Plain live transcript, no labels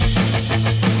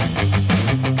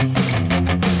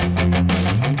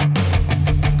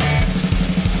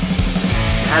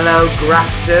Hello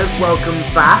grafters, welcome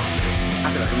back.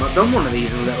 I feel like I've not done one of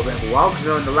these in a little bit of a while,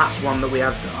 because in the last one that we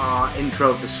had our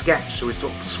intro of the sketch, so we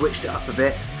sort of switched it up a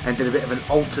bit and did a bit of an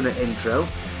alternate intro.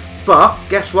 But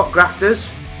guess what,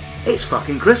 grafters? It's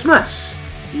fucking Christmas.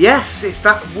 Yes, it's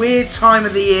that weird time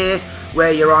of the year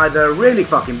where you're either really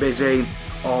fucking busy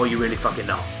or you're really fucking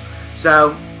not.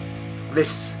 So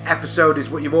this episode is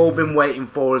what you've all been waiting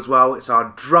for as well. It's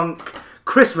our drunk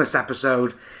Christmas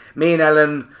episode. Me and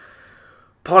Ellen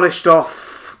polished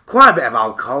off quite a bit of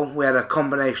alcohol. We had a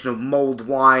combination of mulled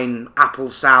wine, apple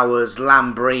sours,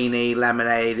 Lambrini,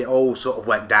 lemonade. It all sort of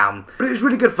went down. But it was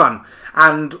really good fun.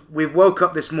 And we've woke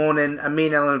up this morning and me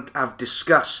and Ellen have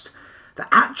discussed that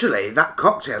actually that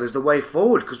cocktail is the way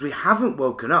forward, because we haven't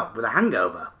woken up with a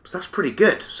hangover. So that's pretty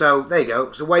good. So there you go.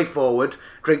 It's the way forward.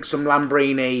 Drink some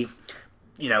Lambrini,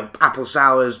 apple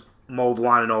sours, mulled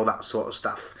wine and all that sort of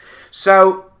stuff.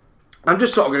 So I'm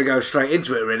just sort of going to go straight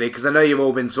into it, really, because I know you've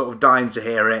all been sort of dying to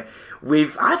hear it.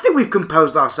 I think we've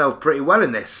composed ourselves pretty well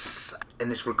in this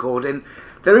recording.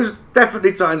 There is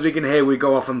definitely times we can hear we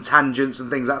go off on tangents and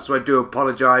things, so I do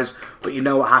apologise, but you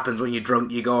know what happens when you're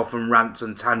drunk, you go off on rants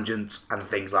and tangents and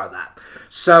things like that.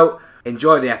 So,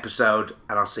 enjoy the episode,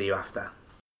 and I'll see you after.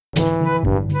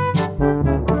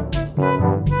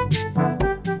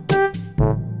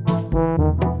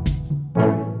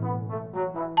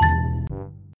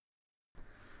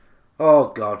 Oh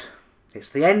God, it's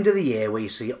the end of the year where you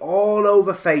see all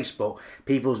over Facebook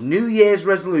people's New Year's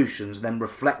resolutions and then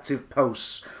reflective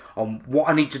posts on what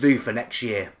I need to do for next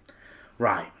year.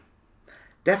 Right,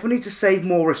 definitely need to save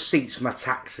more receipts for my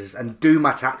taxes and do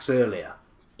my tax earlier.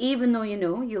 Even though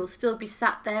you'll still be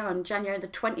sat there on January the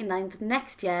 29th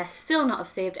next year, still not have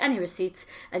saved any receipts,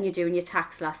 and you're doing your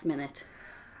tax last minute.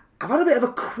 I've had a bit of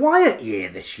a quiet year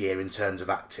this year in terms of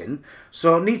acting,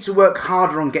 so I need to work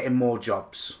harder on getting more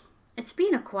jobs. It's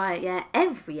been a quiet year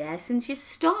every year since you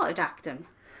started acting.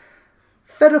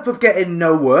 Fed up of getting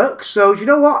no work, so do you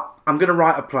know what? I'm going to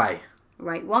write a play.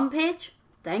 Write one page,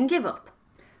 then give up.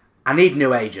 I need a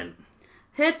new agent.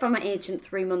 Heard from my agent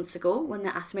 3 months ago when they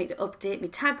asked me to update my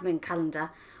Tagman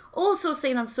calendar. Also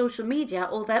seen on social media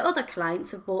all their other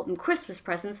clients have bought them Christmas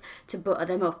presents to butter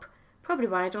them up. Probably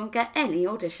why I don't get any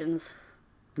auditions.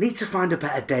 Need to find a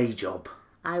better day job.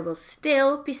 I will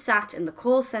still be sat in the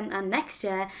call centre next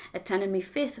year attending my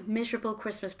 5th miserable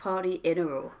Christmas party in a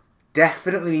row.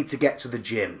 Definitely need to get to the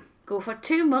gym. Go for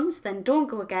 2 months, then don't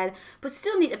go again, but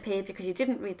still need to pay because you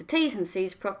didn't read the T's and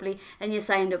C's properly and you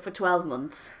signed up for 12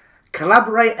 months.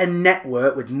 Collaborate and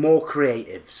network with more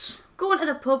creatives. Going to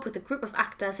the pub with a group of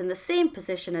actors in the same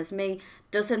position as me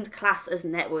doesn't class as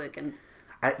networking.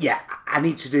 I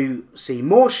need to see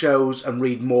more shows and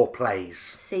read more plays.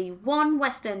 See one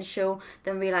West End show,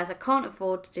 then realise I can't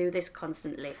afford to do this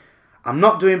constantly. I'm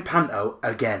not doing panto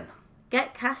again.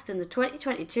 Get cast in the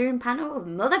 2022 panto of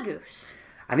Mother Goose.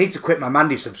 I need to quit my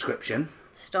Mandy subscription.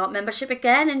 Start membership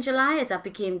again in July as I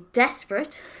became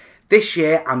desperate. This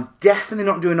year, I'm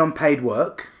definitely not doing unpaid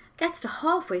work. Gets to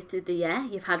halfway through the year,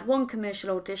 you've had one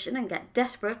commercial audition and get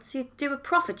desperate, so you do a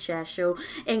profit share show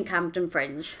in Camden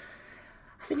Fringe.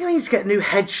 I think I need to get new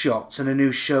headshots and a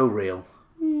new show reel.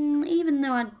 Even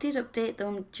though I did update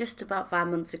them just about 5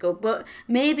 months ago, but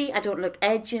maybe I don't look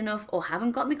edgy enough or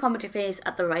haven't got my comedy face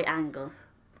at the right angle.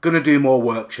 Gonna do more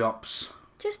workshops.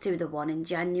 Just do the one in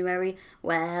January.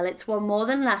 Well, it's one more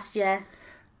than last year.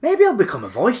 Maybe I'll become a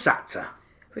voice actor.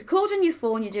 Record on your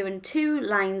phone, you're doing 2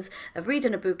 lines of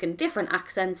reading a book in different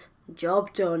accents.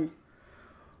 Job done.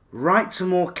 Write to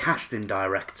more casting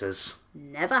directors.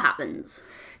 Never happens.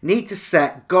 Need to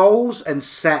set goals and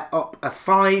set up a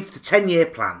 5 to 10 year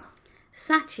plan.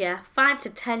 Sat here 5 to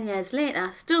 10 years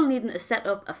later, still needing to set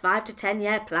up a 5 to 10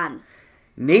 year plan.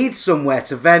 Need somewhere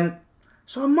to vent,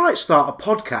 so I might start a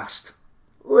podcast.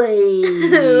 Whee!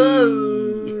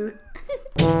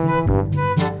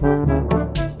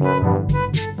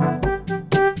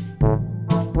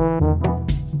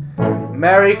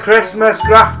 Merry Christmas,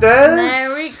 grafters!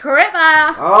 Merry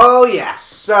Cripper! Oh yes,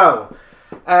 so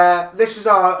this is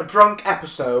our drunk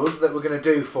episode that we're going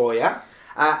to do for you.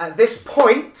 At this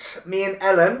point, me and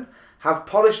Ellen have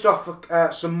polished off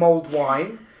some mulled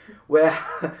wine.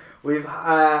 We've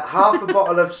half a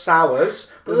bottle of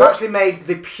sours. We've actually made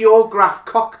the Pure Graph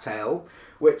cocktail,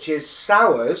 which is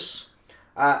sours,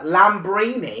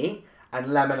 Lambrini,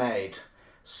 and lemonade.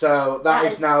 So that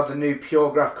is now the new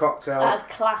Pure Graph cocktail. That is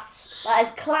class. That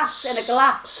is class in a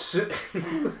glass.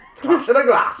 Class in a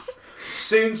glass.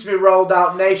 Soon to be rolled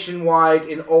out nationwide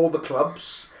in all the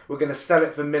clubs. We're going to sell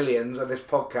it for millions on this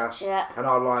podcast, and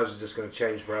our lives are just going to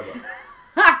change forever.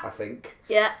 I think.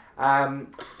 Yeah.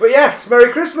 But yes,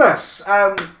 Merry Christmas.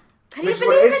 Can you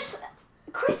believe it's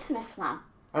Christmas, man.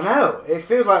 I know. It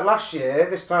feels like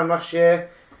this time last year,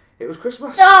 it was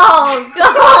Christmas. Oh,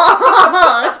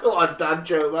 God! What a dad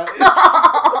joke that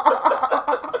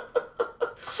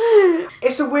is.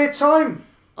 It's a weird time.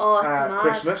 Oh, it's mad.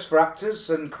 Christmas for actors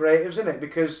and creatives, isn't it?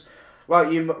 Because,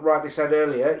 like you rightly said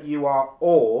earlier, you are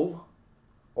all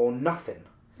or nothing.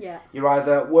 Yeah. You're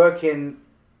either working,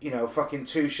 fucking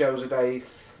 2 shows a day,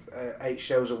 8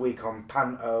 shows a week on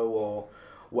Panto or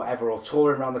whatever, or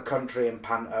touring around the country in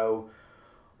Panto,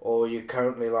 or you're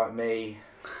currently like me,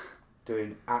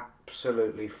 doing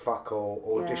absolutely fuck all.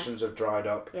 Auditions have dried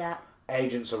up. Yeah.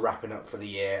 Agents are wrapping up for the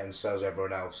year, and so's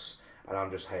everyone else, and I'm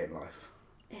just hating life.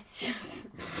 It's just...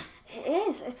 It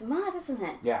is. It's mad, isn't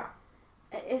it? Yeah.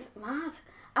 It is mad.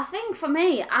 I think for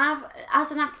me,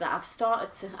 as an actor, I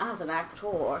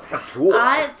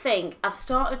think I've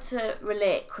started to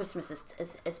relate Christmas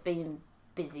as being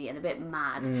busy and a bit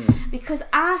mad. Because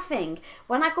I think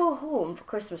when I go home for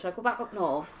Christmas, when I go back up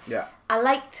north, I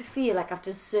like to feel like I've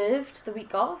deserved the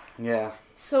week off. Yeah.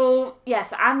 So,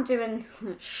 yes, I'm doing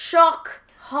shock,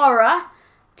 horror,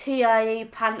 TIE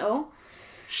Panto.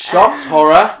 Shocked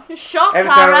horror. Shocked Every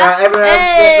horror. time,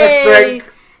 Hey! let's drink.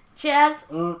 Cheers.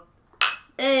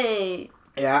 Hey.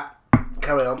 Yeah.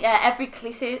 Carry on. Yeah, every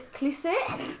cliche.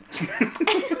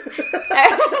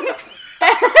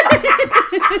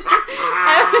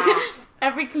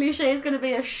 Every cliche is going to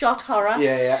be a shot horror.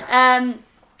 Yeah.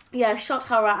 Yeah, shot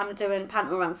horror. I'm doing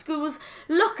Panto around schools.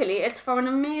 Luckily, it's for an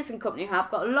amazing company who I've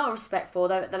got a lot of respect for.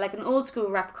 They're like an old school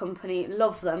rap company.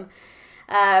 Love them.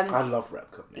 I love rep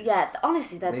companies. Yeah,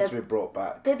 honestly, they need to be brought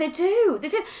back. They do.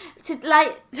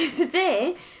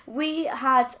 Today, we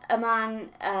had a man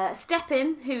step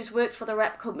in who's worked for the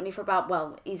rep company for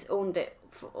he's owned it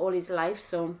for all his life,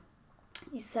 so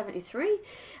he's 73,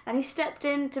 and he stepped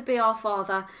in to be our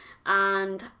father,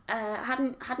 and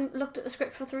hadn't looked at the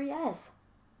script for 3 years,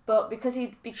 but because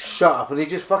shut up, and he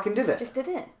just fucking did it. Just did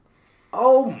it.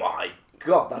 Oh my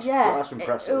God, that's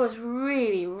impressive. It was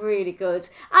really, really good.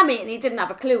 I mean, he didn't have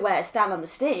a clue where to stand on the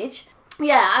stage.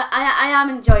 Yeah, I am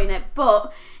enjoying it,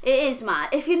 but it is mad.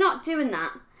 If you're not doing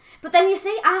that... But then you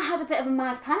see, I had a bit of a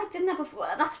mad panic, didn't I, before?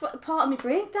 That's what part of my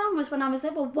breakdown was when I was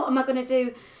like, well, what am I going to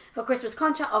do for Christmas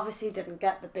contract? Obviously, didn't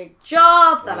get the big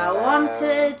job that I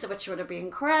wanted, which would have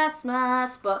been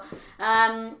Christmas, but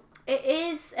it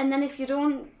is, and then if you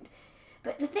don't...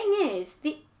 But the thing is,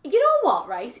 you know what,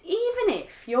 right? Even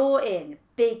if you're in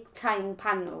big time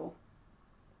Panto,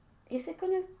 is it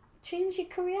going to change your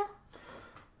career?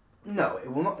 No,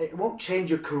 it will not. It won't change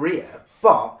your career,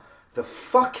 but the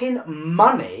fucking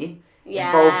money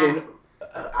involved in,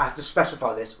 I have to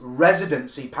specify this,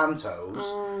 residency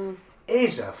Pantos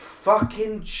is a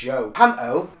fucking joke.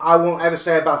 Panto, I won't ever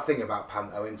say a bad thing about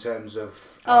Panto in terms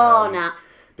of... nah.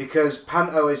 Because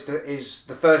Panto is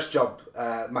the first job,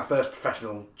 my first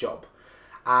professional job.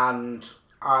 And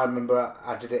I remember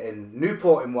I did it in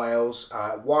Newport in Wales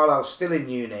while I was still in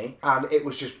uni, and it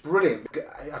was just brilliant.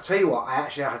 I tell you what, I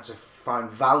actually had to find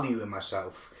value in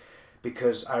myself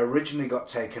because I originally got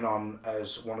taken on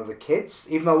as one of the kids,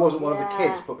 even though I wasn't one of the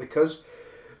kids, but because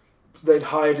they'd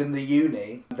hired in the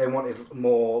uni, they wanted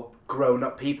more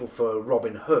grown-up people for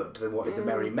Robin Hood. They wanted the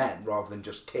merry men rather than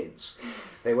just kids.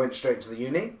 They went straight to the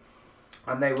uni,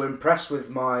 and they were impressed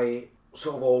with my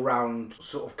sort of all-round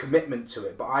sort of commitment to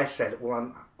it. But I said,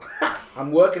 well,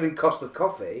 I'm working in Costa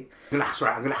Coffee. That's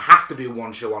right, I'm going to have to do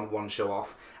one show on, one show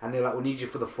off. And they're like, we need you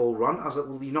for the full run. I was like,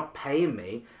 well, you're not paying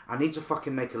me. I need to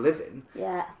fucking make a living.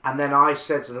 Yeah. And then I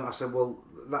said to them, well,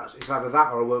 it's either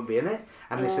that or I won't be in it.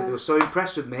 And they said they were so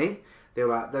impressed with me. They were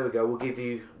like, there we go, we'll give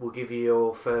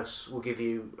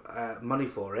you money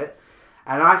for it.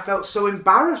 And I felt so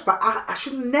embarrassed, but I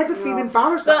should never feel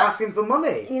embarrassed by asking for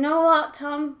money. You know what,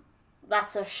 Tom?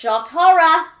 That's a shot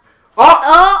horror.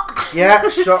 Oh! Yeah,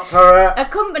 shot horror. A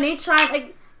company trying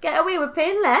to get away with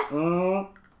paying less.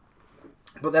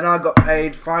 But then I got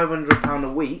paid £500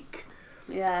 a week.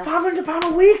 Yeah.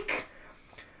 £500 a week?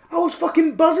 I was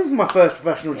fucking buzzing for my first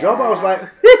professional job. I was like,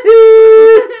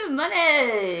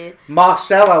 money.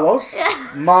 Marcel I was.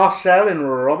 Yeah. Marcel in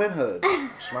Robin Hood.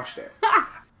 Smashed it.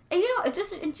 And you know, do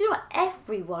you know what?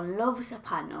 Everyone loves a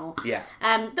Panto. Yeah.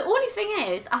 The only thing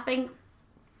is, I think,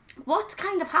 what's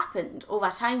kind of happened over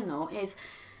time though is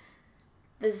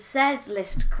the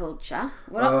Z-list culture.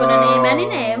 We're not going to name any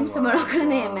names, and we're not going to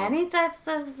name any types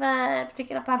of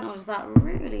particular Pantos that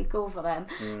really go for them.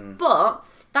 But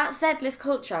that Z-list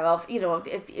culture of, you know,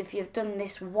 if you've done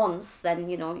this once, then,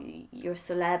 you know, you're a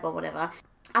celeb or whatever.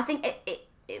 I think it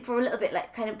for a little bit,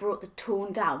 like, kind of brought the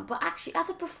tone down. But actually, as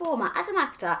a performer, as an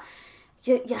actor,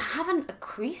 you're having a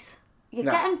crease. You're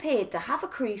getting paid to have a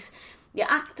crease. You're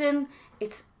acting.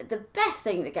 It's the best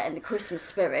thing to get in the Christmas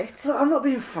spirit. Look, I'm not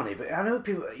being funny, but I know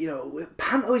people,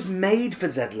 Panto is made for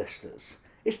Z-listers.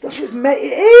 It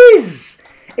is!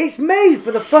 It's made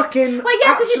for the fucking Well,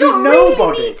 yeah, because you absolute don't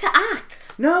nobody. really need to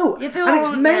act. No, You don't, and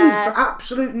it's made for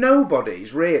absolute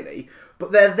nobodies, really.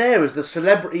 But they're there as the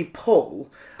celebrity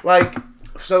pull. Like,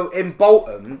 so in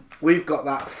Bolton, we've got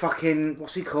that fucking,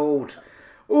 what's he called?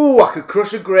 Ooh, I could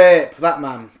crush a grape. That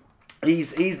man.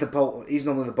 He's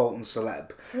normally the Bolton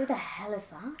celeb. Who the hell is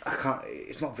that?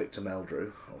 It's not Victor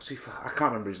Meldrew. I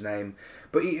can't remember his name.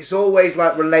 But it's always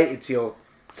like related to your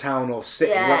town or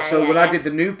city. I did the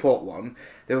Newport one,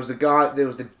 there was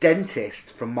the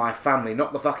dentist from my family,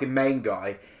 not the fucking main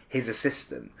guy, his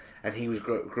assistant, and he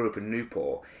grew up in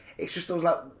Newport. It's just those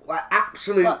like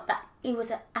absolute. What, that he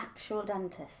was an actual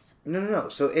dentist? No.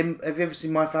 So have you ever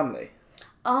seen My Family?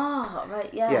 Oh,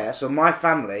 right, yeah. Yeah, so My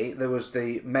Family, there was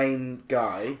the main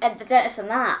guy. And the dentist and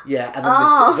that. Yeah, and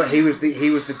then but he was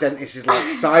the dentist's like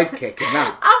sidekick in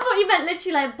that. I thought you meant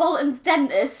literally like Bolton's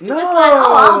dentist. No, It was like,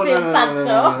 I'll do no.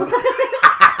 Panto.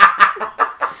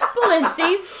 Pulling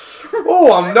teeth.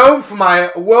 Oh, I'm known for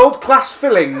my world-class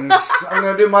fillings. I'm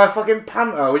going to do my fucking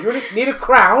panto. You really need a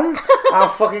crown? I'll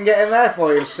fucking get in there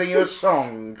for you and sing you a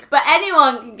song. But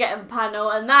anyone can get in panto,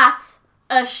 and that's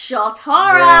a shot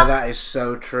horror. Yeah, that is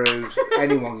so true.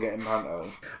 Anyone getting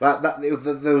panto. Like that,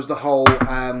 there was the whole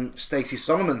Stacey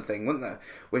Solomon thing, wasn't there?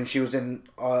 When she was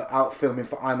out filming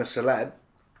for I'm a Celeb,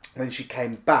 and then she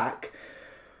came back,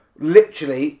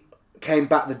 literally came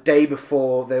back the day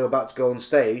before they were about to go on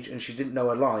stage, and she didn't know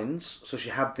her lines, so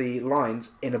she had the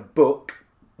lines in a book,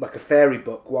 like a fairy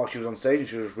book, while she was on stage, and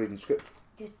she was just reading the script.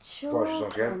 You're joking. While she was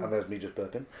on stage, and there's me just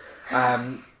burping.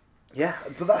 Yeah,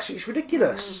 but it's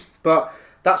ridiculous. But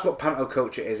that's what panto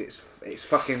culture is. It's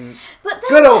fucking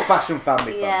good old fashioned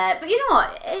family fun. Yeah, but you know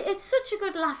what? It's such a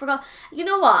good laugh. You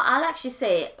know what? I'll actually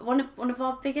say one of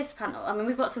our biggest pantos. I mean,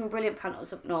 we've got some brilliant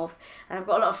pantos up north, and I've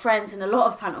got a lot of friends in a lot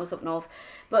of pantos up north.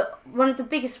 But one of the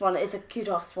biggest one is a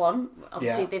Kudos one.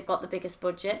 Obviously, they've got the biggest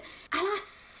budget, and I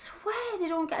swear they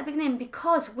don't get a big name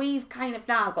because we've kind of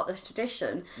now got this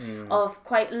tradition of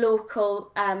quite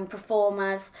local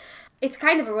performers. It's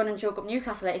kind of a running joke up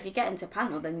Newcastle that if you get into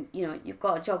panto, then you've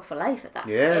got a job for life at that.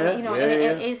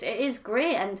 It is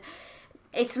great, and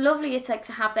it's lovely. It's like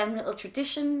to have them little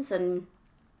traditions, and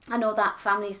I know that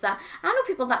I know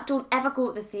people that don't ever go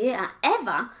to the theatre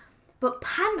ever, but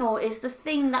panto is the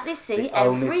thing that they see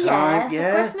every year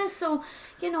for Christmas. So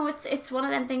it's one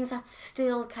of them things that's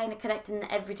still kind of connecting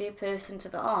the everyday person to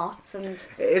the arts, and it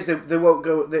is. They won't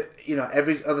go.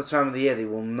 Every other time of the year they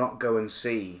will not go and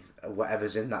see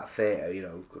whatever's in that theatre,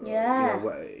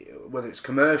 whether it's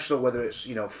commercial, whether it's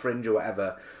fringe or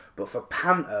whatever. But for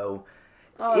panto,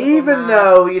 even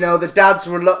though the dads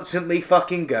reluctantly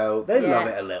fucking go, they love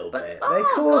it a little bit. Of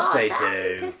course they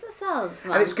do. Piss themselves,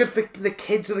 man. And it's good for the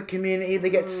kids of the community. They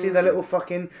get to see their little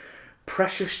fucking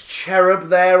precious cherub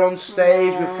there on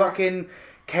stage with fucking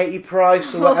Katie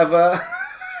Price or whatever.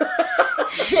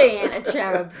 She ain't a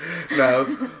cherub.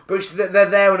 No, but they're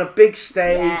there on a big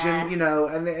stage, and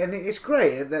and it's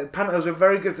great. The pantos are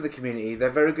very good for the community. They're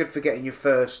very good for getting your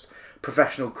first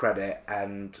professional credit,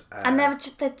 and they're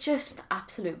just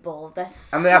absolute ball. They're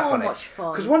so much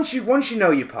fun. Because once you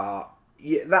know your part,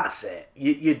 that's it.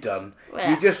 You're done.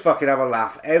 Yeah. You just fucking have a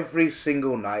laugh every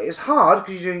single night. It's hard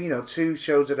because you're doing 2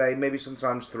 shows a day, maybe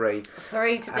sometimes 3.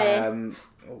 3 today.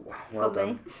 Well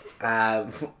done.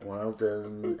 Well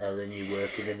done, Ellen. You're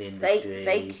working in the industry.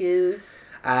 Thank you.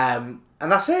 And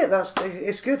that's it.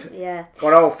 It's good. Yeah.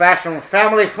 Good old fashioned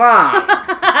family fun.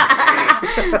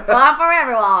 Fun for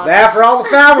everyone. There for all the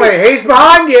family. He's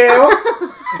behind you.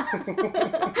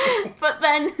 But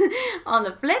then, on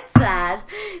the flip side,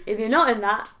 if you're not in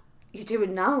that, you're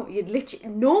doing now. You'd literally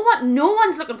no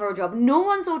one's looking for a job. No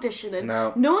one's auditioning.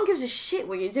 No one gives a shit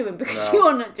what you're doing because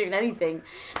you're not doing anything.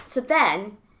 So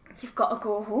then you've got to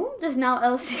go home. There's now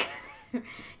else you can do.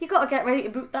 You got to get ready to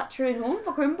boot that train home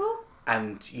for Crimbo.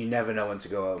 And you never know when to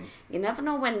go home. You never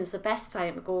know when is the best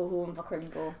time to go home for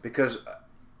Crimbo. Because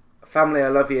family, I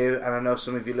love you, and I know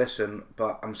some of you listen,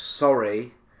 but I'm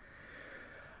sorry.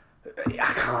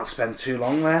 I can't spend too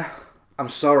long there. I'm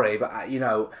sorry, but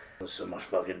there's so much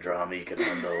fucking drama you can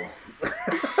handle.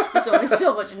 There's only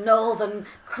so much northern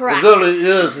crap. There's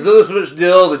only so much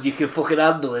northern you can fucking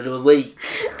handle in a week.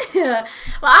 Yeah.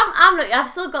 Well, I'm lucky. I've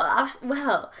still got.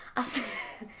 I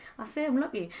say I'm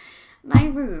lucky. My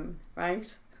room,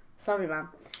 right? Sorry, man.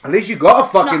 At least you got a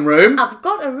fucking room. I've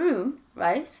got a room,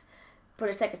 right? But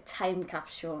it's like a time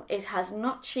capsule. It has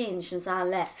not changed since I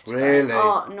left. Really?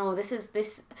 Right? Oh no,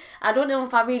 this. I don't know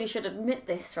if I really should admit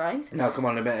this, right? No, come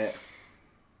on, admit it.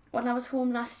 When I was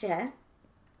home last year,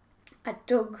 I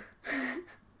dug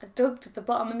to the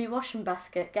bottom of my washing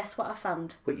basket. Guess what I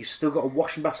found? But you still got a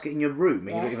washing basket in your room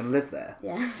and you don't even live there?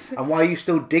 Yes. And why are you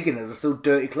still digging? There's still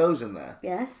dirty clothes in there?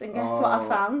 Yes, and guess what I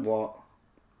found? What?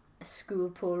 A school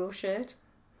polo shirt.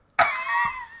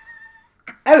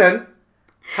 Ellen,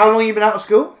 how long have you been out of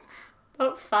school?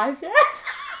 About 5 years.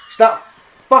 It's that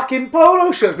fucking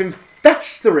polo shirt's been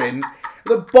festering at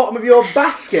the bottom of your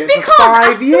basket for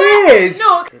 5 years.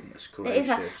 No, Goodness it is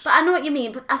gracious. but I know what you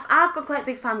mean. But I've got quite a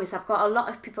big family, so I've got a lot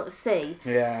of people to see.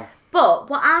 Yeah. But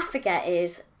what I forget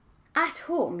is, at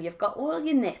home you've got all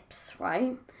your nips,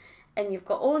 right? And you've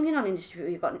got all your non-industry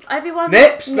people. You've got everyone.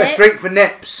 Nips. Let's drink for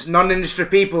nips. Non-industry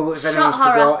people. If anyone's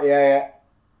forgot. Yeah.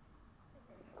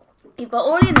 You've got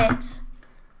all your nips.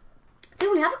 They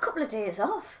only have a couple of days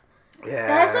off. Yeah.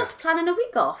 There's us planning a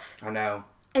week off. I know.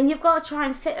 And you've got to try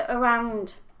and fit it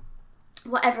around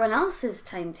what everyone else's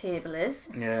timetable is.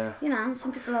 Yeah. You know,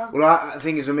 some people are... Well, the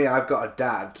thing is with me, I've got a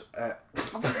dad.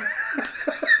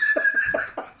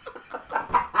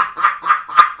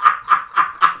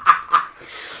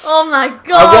 Oh my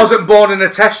God. I wasn't born in a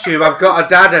test tube. I've got a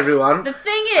dad, everyone. The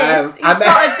thing is, he's got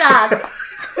a dad.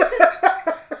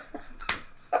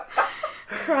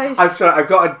 Christ. I've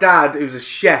got a dad who's a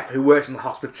chef who works in the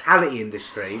hospitality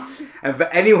industry. And for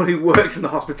anyone who works in the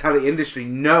hospitality industry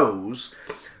knows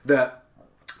that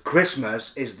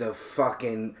Christmas is the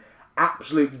fucking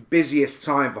absolute busiest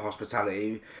time for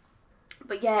hospitality.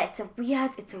 But yeah, it's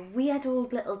a weird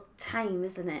old little time,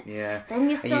 isn't it? Yeah. Then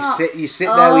you start... And you sit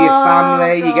there with your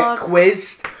family, God. you get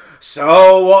quizzed.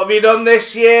 So, what have you done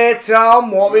this year, Tom?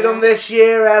 What have you done this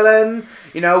year, Ellen?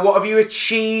 You know, what have you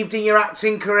achieved in your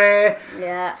acting career?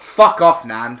 Yeah. Fuck off,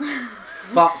 Nan.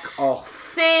 Fuck off.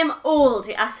 Same old.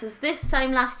 You asked us this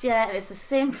time last year, and it's the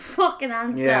same fucking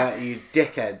answer. Yeah, you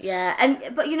dickheads. Yeah,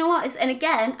 but you know what? And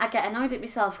again, I get annoyed at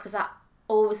myself because I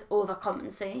always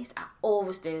overcompensate. I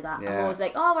always do that. Yeah. I'm always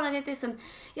like, oh, well, I did this, and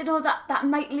you know that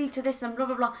might lead to this, and blah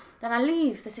blah blah. Then I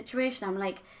leave the situation. I'm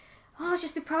like, oh,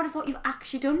 just be proud of what you've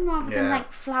actually done, rather than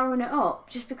like flowering it up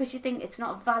just because you think it's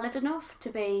not valid enough to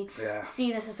be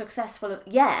seen as a successful.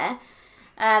 Yeah.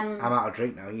 I'm out of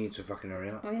drink now. You need to fucking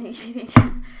hurry up.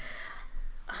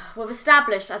 We've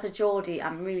established as a Geordie,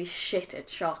 I'm really shit at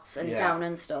shots and down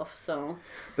and stuff. So,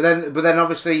 but then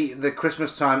obviously the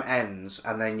Christmas time ends,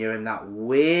 and then you're in that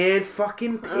weird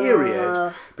fucking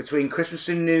period between Christmas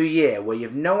and New Year where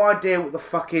you've no idea what the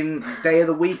fucking day of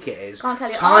the week it is. Can't tell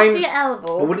you. Arse your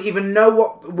elbow. I wouldn't even know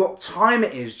what time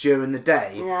it is during the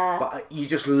day. Yeah. But you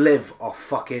just live off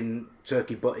fucking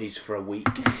turkey butties for a week.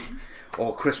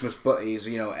 Or Christmas butties,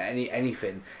 you know,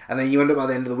 anything. And then you end up by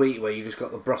the end of the week where you just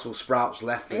got the Brussels sprouts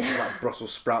left. It's just like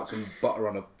Brussels sprouts and butter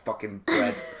on a fucking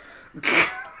bread.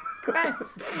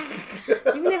 Christ.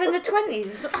 Do you live in the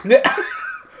 20s?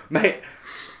 Mate,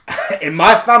 in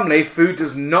my family, food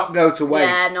does not go to waste.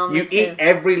 Yeah, no, me you too. eat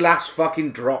every last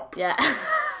fucking drop. Yeah.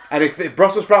 And if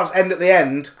Brussels sprouts end at the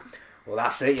end, well,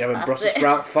 that's it. You're having Brussels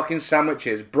sprout fucking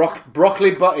sandwiches.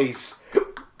 Broccoli butties.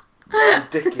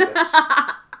 Ridiculous.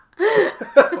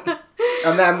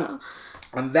 and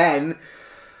then,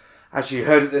 as you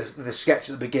heard at the sketch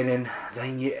at the beginning,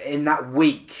 then you in that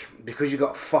week, because you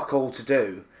got fuck all to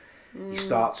do, you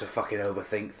start to fucking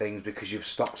overthink things because you've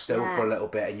stopped still for a little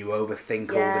bit and you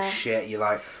overthink all the shit. You're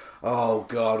like, oh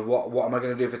God, what am I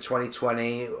going to do for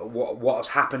 2020? What has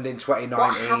happened in 2019?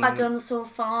 What have I done so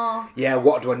far? Yeah,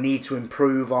 what do I need to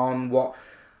improve on?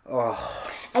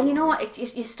 And you know what?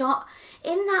 You start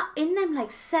in them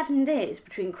like 7 days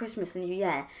between Christmas and New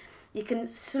Year. You can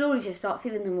slowly just start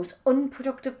feeling the most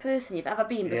unproductive person you've ever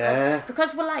been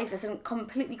because your life isn't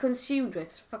completely consumed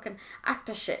with fucking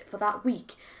actor shit for that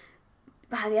week.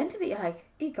 By the end of it, you're like,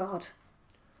 "Oh God,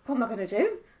 what am I going to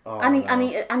do? I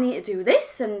need to do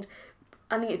this and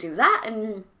I need to do that."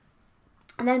 And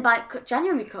then by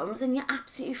January comes and you're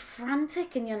absolutely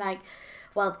frantic and you're like,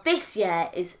 well, this year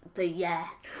is the year.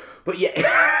 But yeah,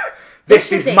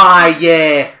 this is my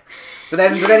year. But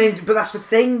that's the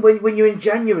thing. When you're in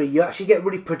January, you actually get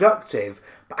really productive.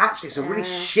 But actually, it's a really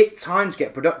shit time to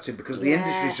get productive because the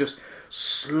industry's just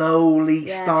slowly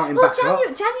starting back up.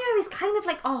 January is kind of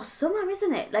like summer,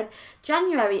 isn't it? Like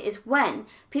January is when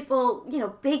people,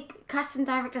 big casting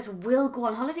directors will go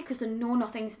on holiday because they know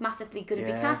nothing's massively going to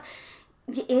be cast.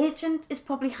 The agent is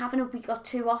probably having a week or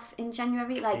two off in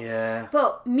January,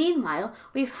 but meanwhile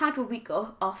we've had a week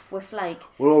off with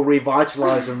we're all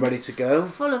revitalised and ready to go,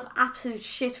 full of absolute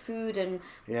shit food and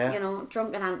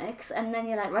drunken antics, and then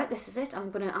you're like, right, this is it. I'm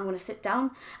gonna sit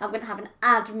down. I'm gonna have an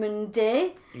admin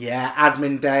day. Yeah,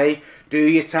 admin day. Do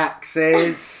your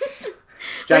taxes.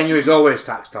 January's always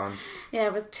tax time. Yeah,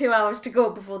 with 2 hours to go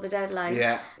before the deadline.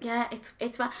 Yeah. Yeah,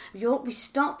 it's bad. We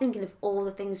start thinking of all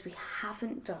the things we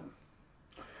haven't done.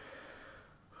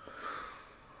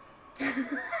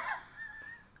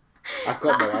 I've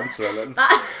got no answer, Ellen.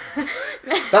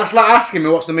 That's like asking me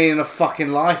what's the meaning of fucking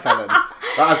life, Ellen.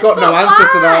 I've got no answer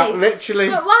to that, literally.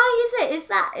 But why is it?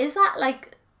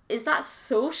 Is that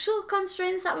social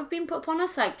constraints that we've been put upon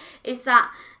us? Like, is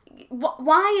that...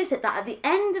 Why is it that at the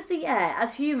end of the year,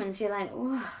 as humans, you're like,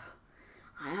 ugh,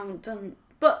 I haven't done...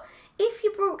 But if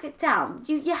you broke it down,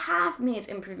 you have made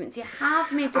improvements, you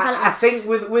have made developments. I think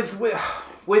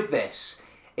with this,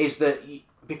 is that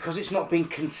because it's not been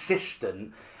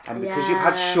consistent, and because you've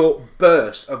had short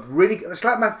bursts of really... It's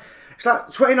like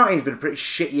 2019 has been a pretty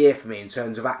shit year for me in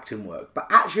terms of acting work. But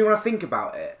actually, when I think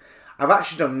about it, I've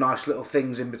actually done nice little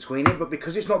things in between it. But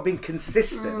because it's not been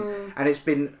consistent, and it's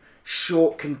been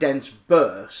short, condensed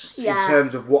bursts in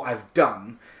terms of what I've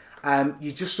done,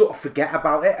 you just sort of forget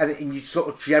about it, and you sort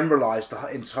of generalise the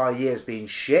entire year as being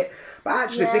shit. But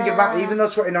actually, thinking about it, even though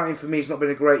 2019 for me has not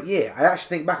been a great year, I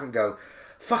actually think back and go,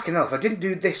 fucking hell, if I didn't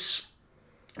do this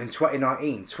in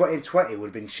 2019, 2020 would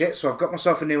have been shit. So I've got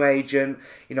myself a new agent,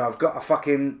 I've got a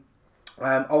fucking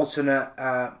alternate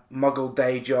muggle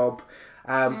day job,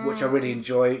 which I really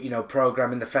enjoy,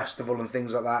 programming the festival and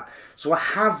things like that. So I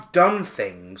have done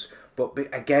things, but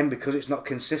again, because it's not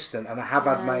consistent, and I have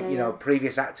had my,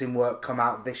 previous acting work come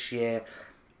out this year,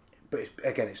 but it's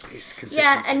consistent.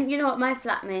 Yeah, and you know what, my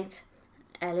flatmate,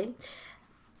 Ellie,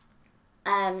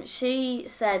 she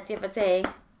said the other day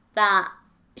that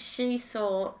she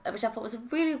saw, which I thought was a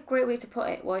really great way to put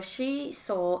it, was she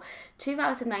saw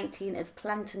 2019 as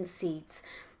planting seeds.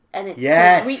 And it's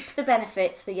to reap the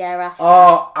benefits the year after.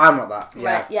 Oh, I'm not that.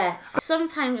 Yeah. Right, yes.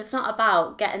 Sometimes it's not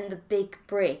about getting the big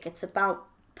break. It's about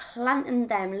planting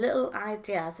them little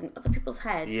ideas in other people's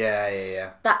heads. Yeah.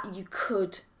 That you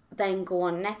could then go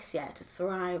on next year to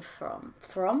thrive from.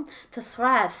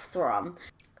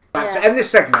 Right, to end this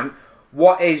segment,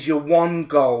 what is your one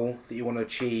goal that you want to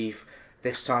achieve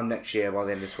this time next year by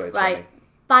the end of 2020? Right.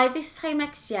 By this time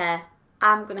next year,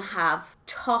 I'm going to have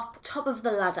top of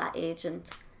the ladder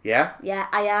agent. Yeah? Yeah,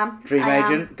 I am. Dream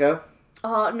agent, go.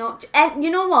 Oh, no. And you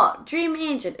know what? Dream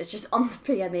agent is just on the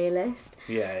PMA list.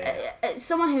 Yeah.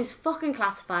 Someone who's fucking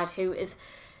classified, who is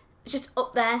just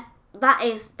up there. That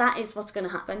is what's going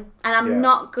to happen. And I'm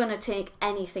not going to take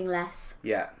anything less.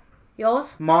 Yeah.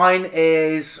 Yours? Mine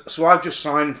is... So I've just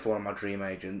signed for one of my dream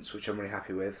agents, which I'm really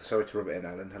happy with. Sorry to rub it in,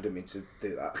 Ellen. I didn't mean to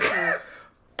do that. Yes.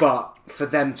 But for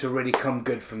them to really come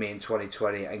good for me in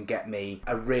 2020 and get me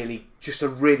a really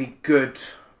good...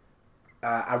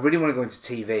 I really want to go into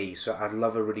TV, so I'd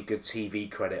love a really good TV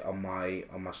credit on my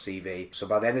CV. So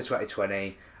by the end of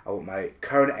 2020, I want my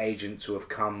current agent to have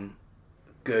come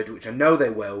good, which I know they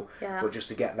will, but just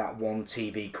to get that one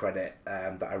TV credit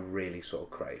that I really sort of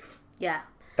crave. Yeah.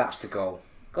 That's the goal.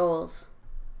 Goals.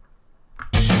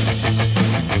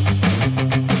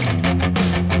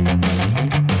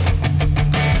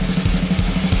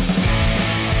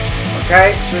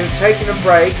 Okay, so we've taken a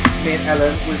break, me and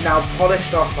Ellen. We've now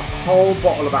polished off a whole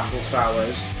bottle of apple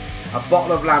sours, a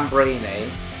bottle of Lambrini.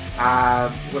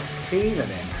 We're feeling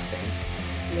it, I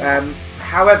think. Yeah.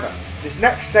 However, this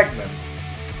next segment,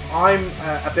 I'm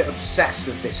a bit obsessed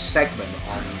with this segment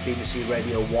on BBC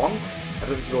Radio 1. I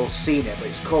don't know if you've all seen it, but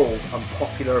it's called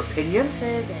Unpopular Opinion.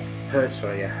 Heard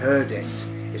it.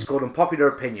 It's called Unpopular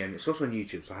Opinion. It's also on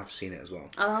YouTube, so I have seen it as well.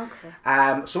 Oh,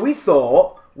 okay. So we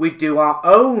thought we'd do our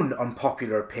own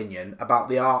unpopular opinion about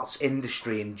the arts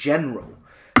industry in general.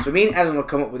 So me and Ellen will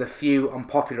come up with a few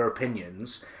unpopular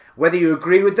opinions. Whether you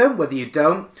agree with them, whether you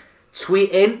don't,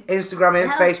 tweet in, Instagram in,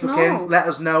 Facebook in, let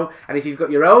us know. And if you've got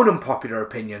your own unpopular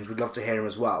opinions, we'd love to hear them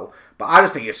as well. But I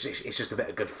just think it's just a bit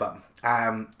of good fun.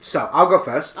 So I'll go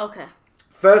first. Okay.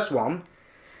 First one,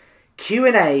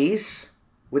 Q&As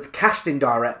with casting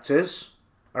directors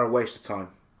are a waste of time.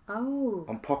 Oh.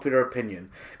 Unpopular opinion.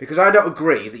 Because I don't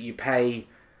agree that you pay,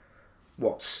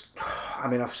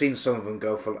 I've seen some of them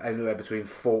go for anywhere between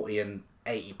 £40 and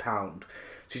 £80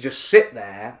 to just sit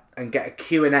there and get a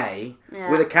Q&A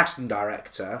with a casting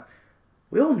director.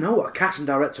 We all know what a casting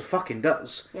director fucking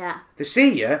does. Yeah. They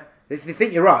see you, if they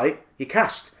think you're right, you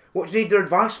cast. What do you need their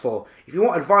advice for? If you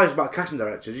want advice about casting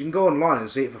directors, you can go online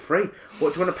and see it for free.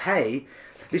 What do you want to pay?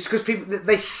 It's because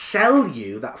they sell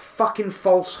you that fucking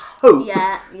false hope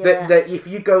that if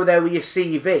you go there with your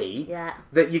CV,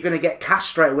 that you're going to get cast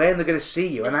straight away and they're going to see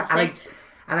you. And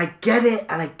I get it,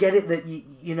 that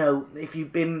you know, if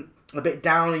you've been a bit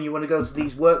down and you want to go to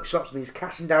these workshops and these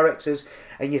casting directors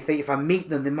and you think if I meet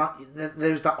them,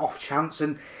 there's that off chance.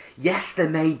 And yes, there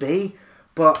may be,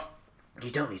 but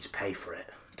you don't need to pay for it.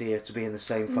 do you, to be in the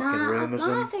same fucking room as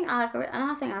them? I think I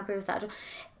agree with that.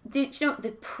 Do you know,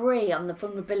 they prey on the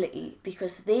vulnerability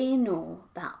because they know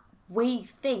that we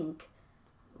think,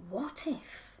 what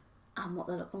if? And what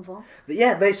they're looking for.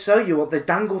 Yeah, they sell you what they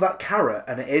dangle that carrot,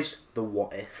 and it is the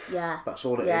what if. Yeah, that's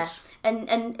all it is.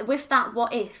 And with that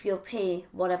what if, you'll pay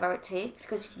whatever it takes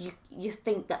because you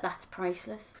think that that's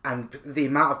priceless. And the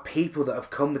amount of people that have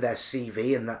come with their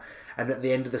CV and at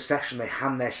the end of the session they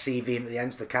hand their CV in at the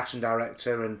end to the casting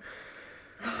director, and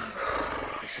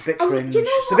it's a bit cringe. You know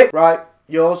it's a bit right.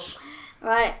 Yours.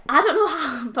 Right, I don't know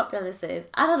how popular this is.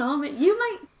 I don't know. You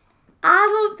might. I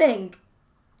don't think.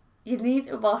 You need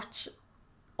to watch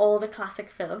all the classic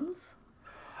films.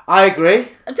 I agree.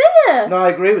 Do you? No, I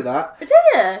agree with that. Do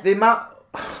you? The amount...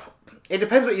 It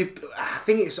depends what you... I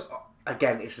think it's...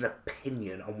 Again, it's an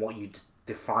opinion on what you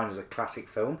define as a classic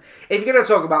film. If you're going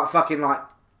to talk about fucking, like,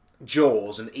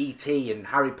 Jaws and E.T. and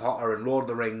Harry Potter and Lord of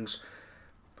the Rings,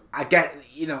 I get,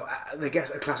 they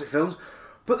get classic films.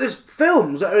 But there's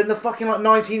films that are in the fucking, like,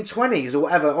 1920s or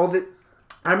whatever, or the...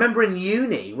 I remember in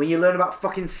uni when you learn about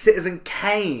fucking Citizen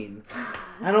Kane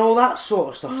and all that sort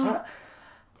of stuff. Like,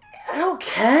 I don't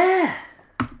care.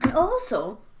 And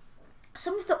also,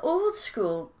 some of the old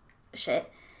school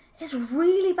shit is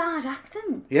really bad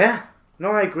acting. Yeah. No,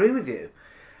 I agree with you.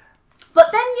 But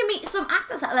then you meet some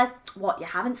actors that are like, what, you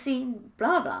haven't seen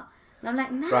blah blah. And I'm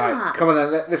like, nah. Right, come on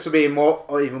then. This will be even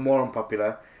more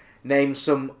unpopular. Name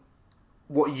some...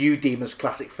 what you deem as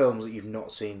classic films that you've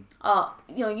not seen. Oh,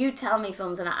 you tell me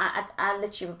films and I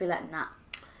literally would be like, nah.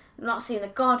 I've not seen The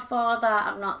Godfather,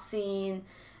 I've not seen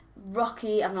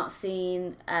Rocky, I've not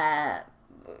seen,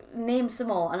 name some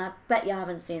more, and I bet you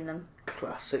haven't seen them.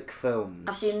 Classic films.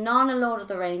 I've seen none of Lord of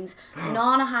the Rings,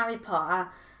 none of Harry Potter,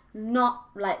 not,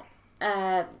 like,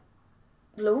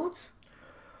 loads.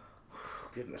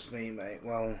 Goodness me, mate.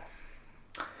 Well...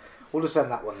 We'll just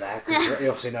send that one there, because you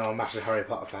obviously know I'm a massive Harry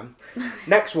Potter fan.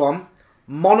 Next one,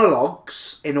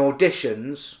 monologues in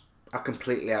auditions are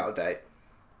completely out of date.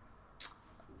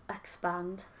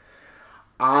 Expand.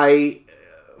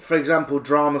 For example,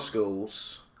 drama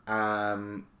schools,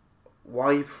 why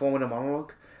are you performing a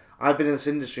monologue? I've been in this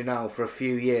industry now for a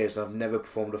few years and I've never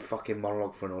performed a fucking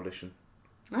monologue for an audition.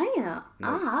 Oh, yeah. No.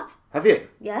 I have. Have you?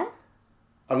 Yeah.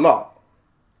 A lot?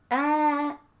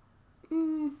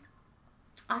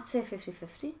 I'd say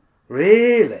 50-50.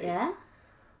 Really? Yeah.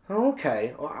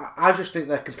 Okay. Well, I just think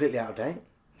they're completely out of date.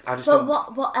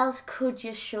 What else could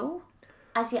you show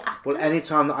as your actor? Well, any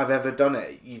time that I've ever done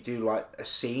it, you do like a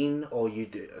scene, or you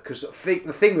do... Because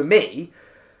the thing with me,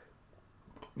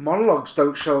 monologues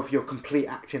don't show off your complete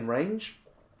acting range.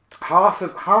 Half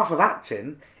of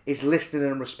acting is listening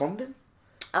and responding.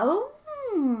 Oh.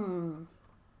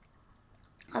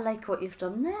 I like what you've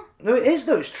done there. No, it is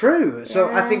though. It's true. Yeah.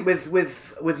 So I think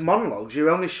with monologues, you're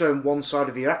only showing one side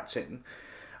of your acting,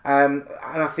 and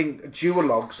I think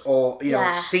duologues or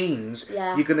scenes,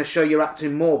 you're going to show your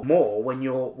acting more when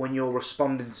you're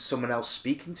responding to someone else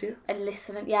speaking to you and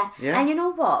listening. Yeah. And you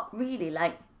know what? Really,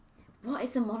 like, what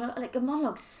is a monologue? Like, a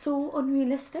monologue's so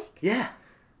unrealistic. Yeah.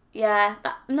 Yeah.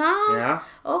 Yeah.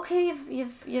 Okay,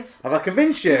 you've have I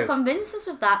convinced you? You've convinced us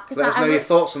with that. Let us know your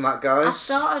thoughts on that, guys. I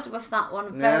started with that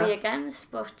one very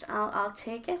against, but I'll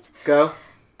take it. Go.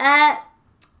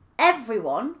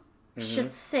 Everyone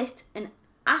should sit in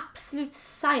absolute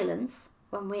silence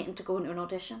when waiting to go into an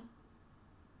audition.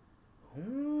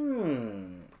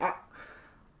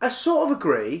 I sort of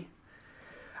agree.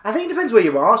 I think it depends where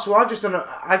you are. So I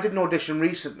did an audition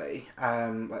recently,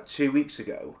 like 2 weeks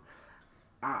ago.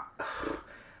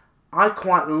 I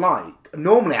quite like...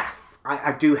 Normally,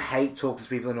 I do hate talking to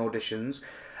people in auditions.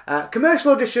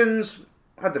 Commercial auditions,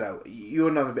 I don't know,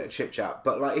 you'll have a bit of chit-chat.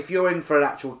 But like, if you're in for an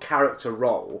actual character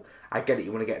role, I get it,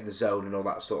 you want to get in the zone and all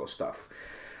that sort of stuff.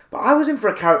 But I was in for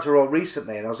a character role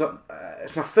recently, and I was up...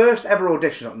 it's my first ever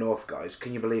audition up north, guys.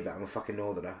 Can you believe it? I'm a fucking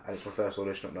northerner, and it's my first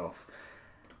audition up north.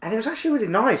 And it was actually really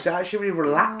nice. It actually really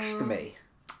relaxed me.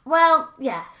 Well,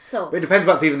 yeah, so... But it depends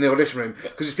about the people in the audition room,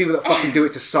 because there's people that fucking do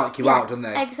it to psych you out, don't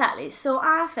they? Exactly. So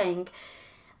I think...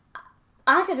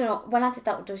 when I did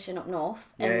that audition up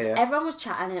north, and everyone was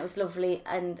chatting, and it was lovely,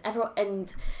 and I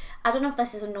don't know if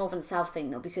this is a north and south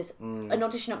thing, though, because an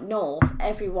audition up north,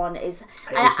 everyone is...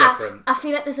 It's different. I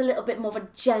feel like there's a little bit more of a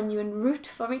genuine route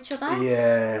for each other.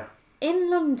 Yeah.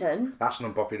 In London... That's an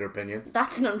unpopular opinion.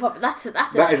 That is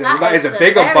a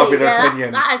big unpopular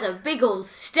opinion. That is a big old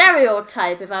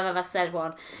stereotype, if I've ever said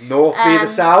one. North v the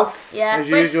south, as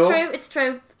usual. It's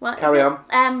true. Well, Carry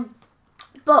on.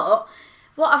 But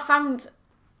what I found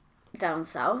down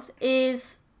south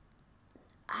is...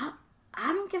 I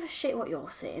don't give a shit what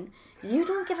you're saying. You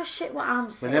don't give a shit what I'm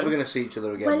We're saying. never going to see each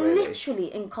other again, We're really.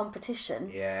 literally in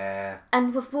competition. Yeah.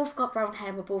 And we've both got brown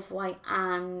hair, we're both white,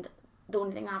 and the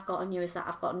only thing I've got on you is that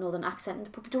I've got a northern accent,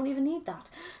 and we don't even need that.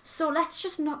 So let's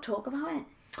just not talk about it.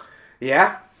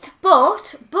 Yeah.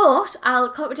 But I'll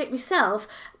contradict myself,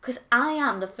 because I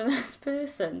am the first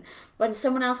person when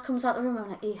someone else comes out the room, I'm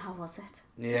like, how was it?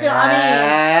 Yeah. Do you know what I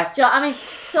mean? Do you know what I mean?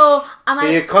 So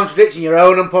you're contradicting your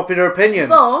own unpopular opinion.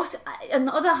 But on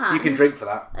the other hand, you can drink for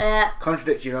that.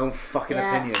 Contradict your own fucking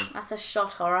yeah, opinion. That's a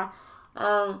shot, horror.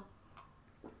 I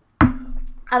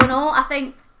don't know. I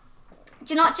think.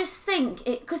 Do you not just think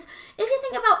it? Because if you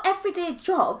think about everyday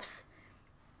jobs,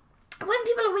 when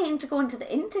people are waiting to go into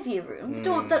the interview room, they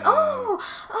don't. Oh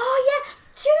yeah.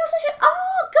 Do you know such a?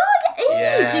 Oh god.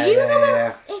 Yeah. Do you know?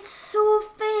 Yeah. It's so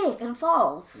fake and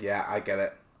false. Yeah, I get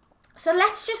it. So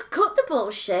let's just cut the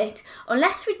bullshit.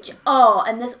 Unless we.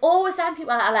 And there's always some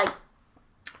people that are like,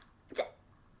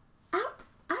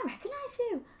 I recognise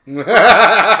you. Were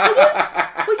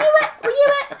you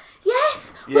at?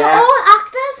 Yes, Yeah. we're all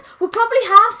actors. We probably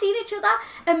have seen each other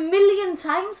a million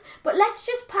times, but let's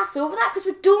just pass over that because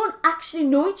we don't actually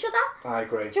know each other. I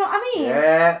agree. Do you know what I mean?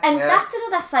 Yeah. And that's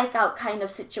another psych out kind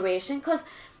of situation, because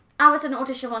I was in an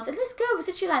audition once and this girl was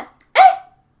literally like,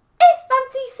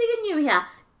 fancy seeing you here.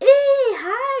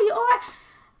 Hi, you alright?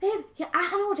 Babe, you're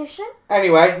at an audition?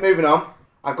 Anyway, moving on.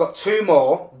 I've got two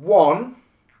more. One,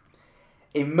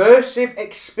 immersive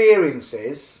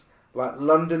experiences like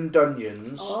London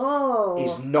Dungeons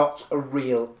is not a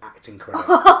real acting credit.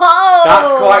 That's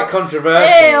quite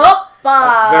controversial.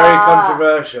 That's very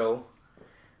controversial.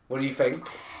 What do you think?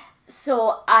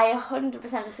 So I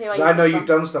 100% see what I know you've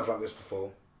done stuff like this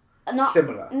before.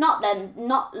 Similar.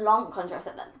 Not long contracts.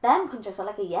 Them contracts are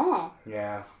like a year.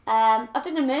 Yeah. I've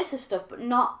done immersive stuff, but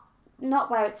not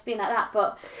where it's been like that.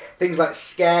 But things like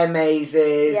scare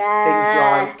mazes, things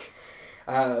like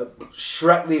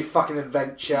Shrek the fucking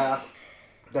adventure.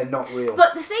 They're not real.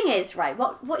 But the thing is, right?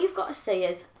 What you've got to see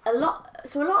is a lot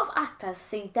of actors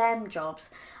see them jobs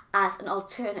as an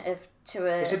alternative to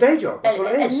a. It's a day job. That's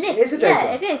what it is. It is a day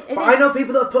job. It is. But I know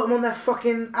people that have put them on their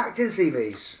fucking acting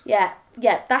CVs.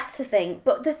 Yeah, that's the thing.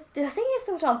 But the thing is,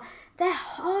 though, Tom, they're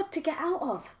hard to get out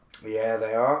of. Yeah,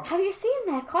 they are. Have you seen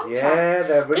their contracts? Yeah,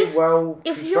 they're really well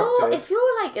constructed. If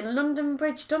you're like in London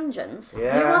Bridge Dungeons, you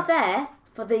Yeah. are there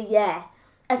for the year,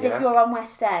 as if you're on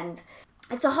West End.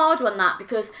 It's a hard one, that,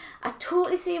 because I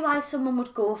totally see why someone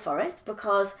would go for it,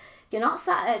 because you're not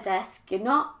sat at a desk, you're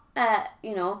not,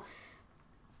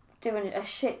 doing a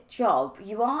shit job.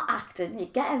 You are acting, you're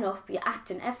getting up, you're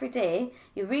acting every day,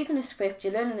 you're reading a script,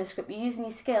 you're learning a script, you're using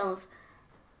your skills.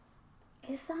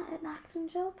 Is that an acting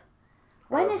job?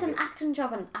 When is an acting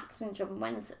job and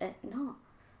when is it not?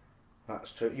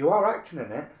 That's true. You are acting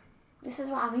in it. This is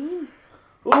what I mean.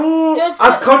 Ooh,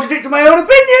 I've contradicted my own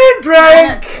opinion,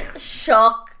 drink!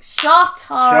 Shot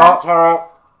her.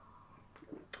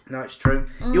 No, it's true.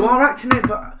 You are acting it,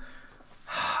 but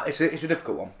it's a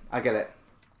difficult one. I get it.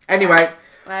 Anyway,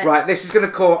 right, this is going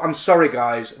to cause... I'm sorry,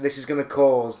 guys. This is going to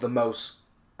cause the most...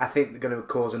 I think they're going to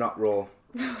cause an uproar.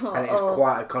 And it is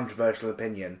quite a controversial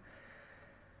opinion.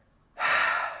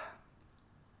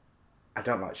 I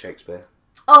don't like Shakespeare.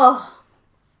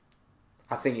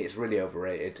 I think it's really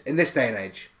overrated in this day and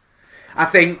age. I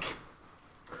think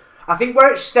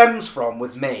where it stems from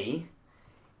with me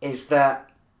is that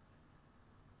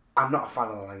I'm not a fan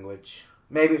of the language.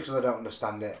 Maybe it's because I don't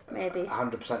understand it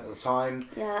 100% of the time.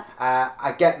 Yeah.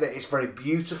 I get that it's very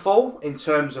beautiful in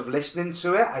terms of listening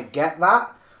to it. I get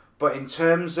that. But in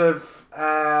terms of...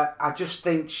 I just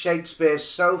think Shakespeare's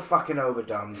so fucking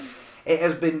overdone. It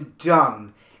has been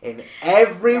done in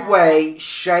every way,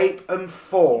 shape and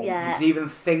form you can even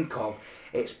think of.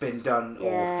 It's been done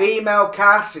all female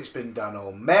cast, it's been done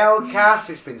all male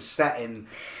cast, it's been set in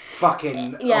fucking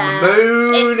on the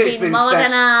moon, it's been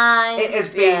modernised. It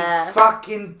has been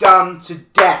fucking done to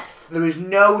death. There is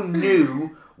no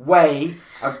new way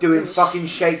of doing fucking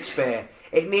Shakespeare.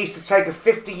 It needs to take a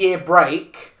 50-year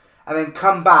break and then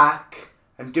come back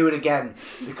and do it again,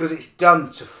 because it's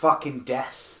done to fucking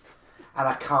death. And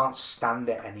I can't stand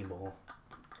it anymore.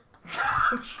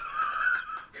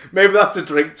 Maybe that's a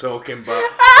drink talking, but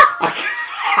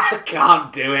I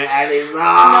can't do it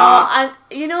anymore.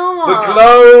 You know what? The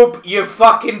Globe, you've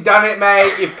fucking done it,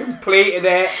 mate. You've completed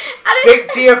it. Stick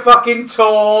to your fucking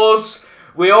tours.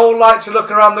 We all like to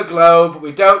look around the globe.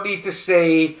 We don't need to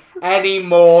see any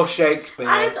more Shakespeare.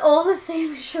 And it's all the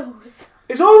same shows.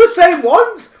 It's all the same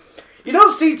ones. You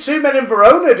don't see Two Men in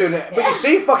Verona doing it, but you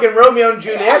see fucking Romeo and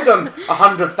Juliet done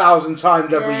 100,000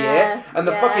 times every year, and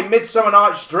the fucking Midsummer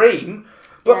Night's Dream.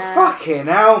 But fucking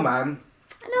hell, man.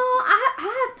 No,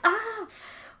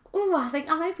 Oh, I think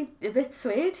I might be a bit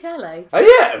swayed here, like. Oh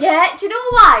yeah. Yeah, do you know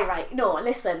why? Right, no,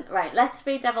 listen, right, let's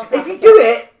be devil's If advocate. you do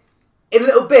it in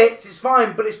little bits, it's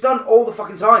fine, but it's done all the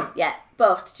fucking time. Yeah,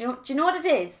 but do you know what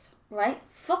it is? Right?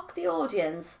 Fuck the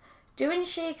audience. Doing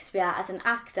Shakespeare as an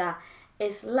actor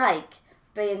is like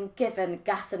being given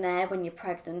gas and air when you're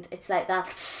pregnant. It's like that.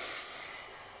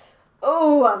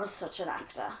 Oh, I'm such an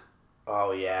actor.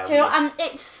 Oh yeah. Do you know? And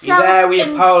it's you're there with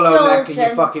your polo neck and your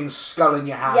self-indulgent. fucking skull in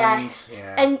your hands. Yes,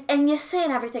 Yeah. and you're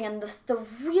saying everything and the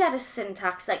weirdest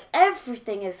syntax, like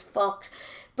everything is fucked,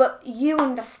 but you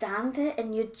understand it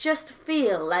and you just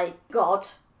feel like God.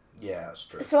 Yeah, that's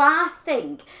true. So I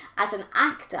think as an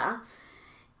actor,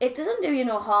 it doesn't do you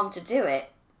no harm to do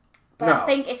it, but No. I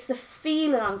think it's the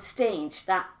feeling on stage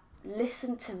that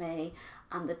listen to me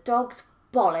and the dog's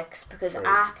bollocks because True.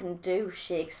 I can do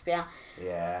Shakespeare.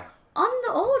 Yeah. On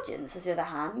the audience, on the other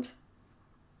hand,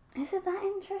 is it that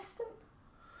interesting?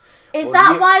 Is Well,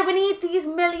 that you- why we need these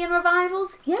million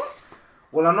revivals? Yes.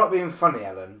 Well, I'm not being funny,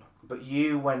 Ellen, but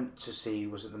you went to see,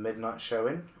 was it the midnight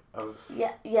showing of?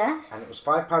 Yeah. Yes. And it was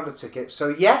 £5 a ticket. So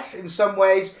yes, in some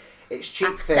ways, it's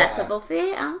cheap theatre. Accessible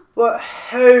theatre. But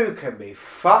who can be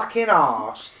fucking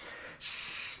arsed,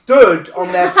 stood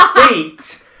on their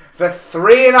feet for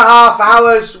 3.5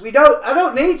 hours? I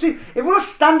don't need to. If I want to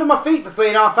stand on my feet for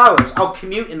 3.5 hours, I'll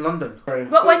commute in London.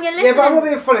 But when you're Yeah, but I'm not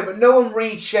listening- being funny, but no one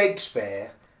reads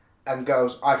Shakespeare and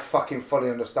goes, I fucking fully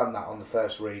understand that on the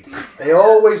first read. They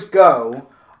always go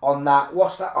on that,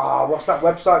 what's that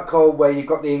website called where you've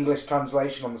got the English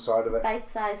translation on the side of it?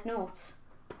 Bite-sized notes.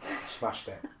 Smashed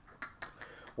it.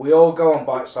 We all go on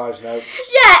bite-sized notes.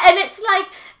 Yeah, and it's like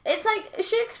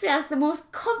Shakespeare's the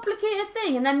most complicated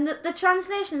thing, and then the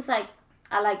translation's like,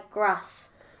 I like grass.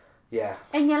 Yeah.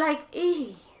 And you're like,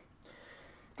 eee.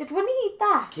 Did we need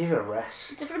that? Give it a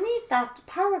rest. Did we need that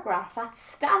paragraph, that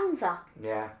stanza,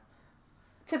 Yeah.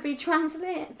 to be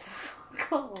translated?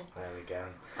 Fuck all. There we go.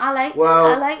 I liked Well-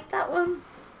 it. I liked that one.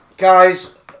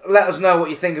 Guys, let us know what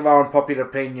you think of our unpopular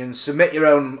opinions. Submit your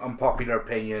own unpopular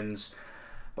opinions.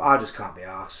 But I just can't be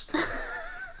arsed.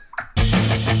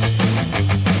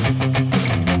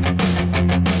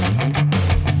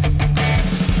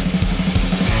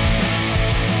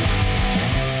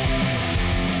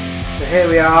 So here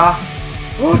we are.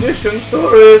 Audition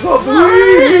stories of the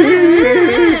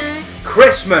week.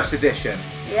 Christmas edition.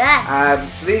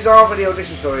 Yes. So these aren't really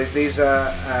audition stories. These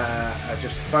are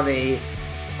just funny,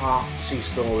 artsy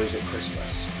stories at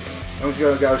Christmas. I'm just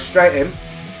going to go straight in.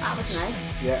 That was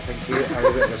nice. Yeah, thank you. I had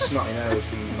a bit of a snotty nose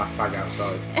from my fag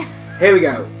outside. Here we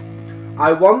go.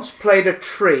 I once played a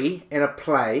tree in a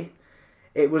play.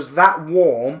 It was that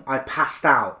warm I passed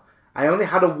out. I only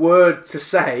had a word to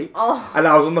say, and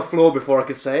I was on the floor before I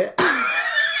could say it.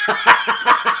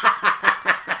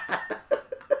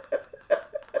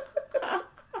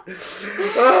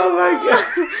 Oh my god.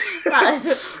 That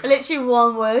is literally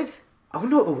one word. I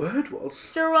wonder what the word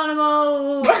was.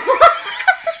 Geronimo.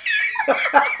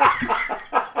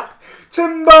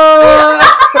 Timber!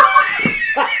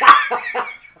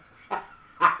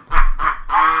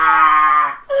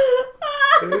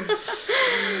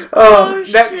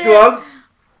 Next shit. one.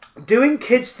 Doing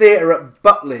kids' theatre at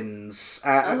Butlins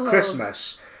at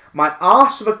Christmas. My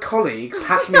arse of a colleague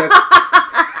passed me a...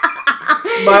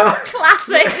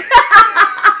 Classic.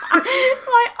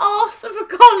 My arse of a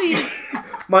colleague.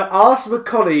 My arse of a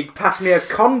colleague passed me a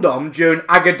condom during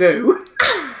Agadoo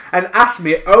and asked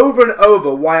me over and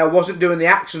over why I wasn't doing the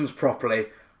actions properly.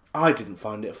 I didn't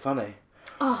find it funny.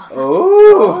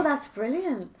 Oh, that's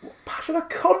brilliant. Passing a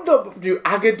condom during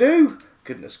Agadoo?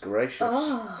 Goodness gracious.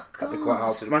 Oh, God. That'd be quite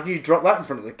hard to... Imagine you drop that in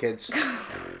front of the kids.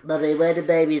 Mummy, where do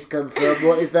babies come from?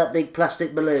 What is that big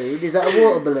plastic balloon? Is that a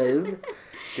water balloon?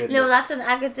 Goodness. No, that's an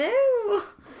agadoo.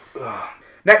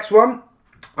 Next one.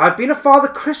 I've been a Father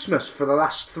Christmas for the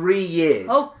last 3 years.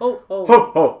 Ho, ho, ho.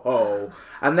 Ho, ho, ho.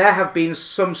 And there have been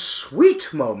some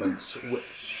sweet moments.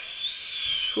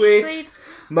 Sweet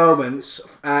moments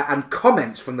and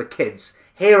comments from the kids.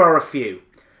 Here are a few.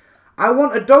 I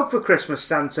want a dog for Christmas,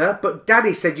 Santa, but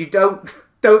Daddy said you don't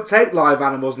take live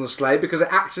animals on the sleigh because it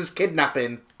acts as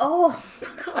kidnapping. Oh,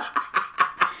 God.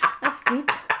 That's deep.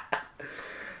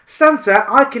 Santa,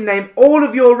 I can name all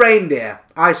of your reindeer.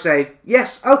 I say,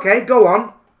 yes, okay, go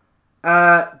on.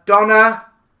 Donna,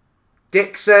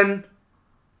 Dixon.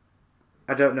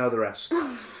 I don't know the rest.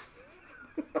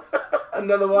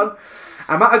 Another one.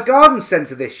 I'm at a garden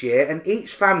centre this year and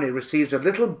each family receives a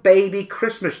little baby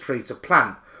Christmas tree to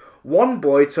plant. One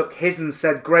boy took his and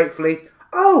said gratefully,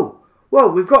 oh,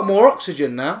 well, we've got more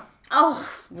oxygen now. Oh,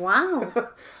 wow.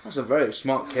 That's a very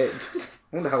smart kid.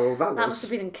 I wonder how old that was. That must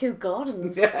have been in Kew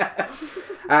Gardens.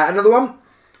 Another one.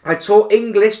 I taught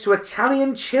English to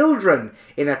Italian children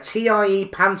in a TIE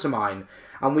pantomime,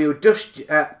 and we were just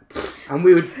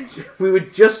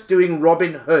doing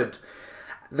Robin Hood.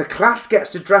 The class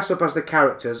gets to dress up as the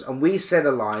characters, and we say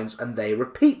the lines, and they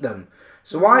repeat them.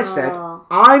 So I said,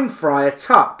 "I'm Friar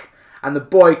Tuck," and the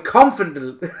boy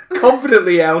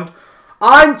confidently yelled,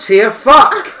 "I'm Tia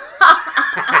Fuck."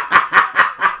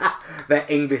 Their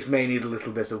English may need a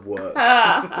little bit of work.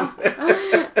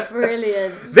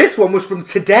 Brilliant. This one was from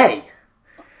today.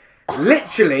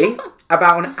 Literally,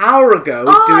 about an hour ago.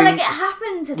 Like it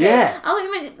happened today. Yeah. I thought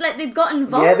you meant like they'd got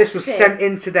involved. Yeah, this was sent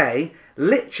in today.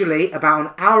 Literally, about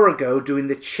an hour ago, doing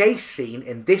the chase scene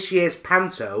in this year's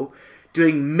panto,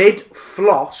 doing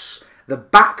mid-floss, the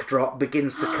backdrop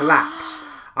begins to collapse.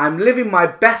 I'm living my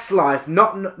best life,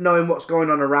 not knowing what's going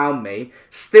on around me,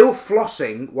 still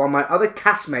flossing while my other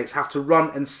castmates have to run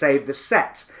and save the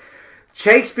set.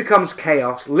 Chase becomes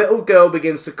chaos, little girl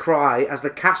begins to cry as the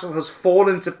castle has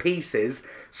fallen to pieces.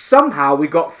 Somehow we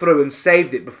got through and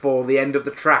saved it before the end of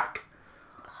the track.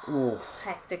 Ooh,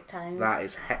 hectic times. That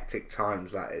is hectic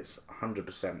times, that is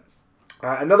 100%.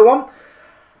 Another one.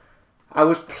 I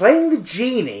was playing the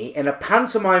genie in a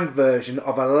pantomime version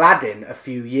of Aladdin a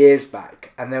few years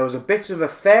back, and there was a bit of a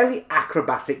fairly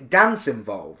acrobatic dance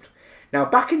involved. Now,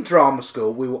 back in drama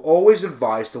school, we were always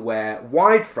advised to wear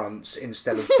wide fronts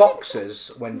instead of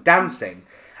boxers when dancing,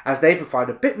 as they provide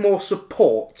a bit more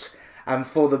support, and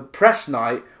for the press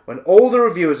night, when all the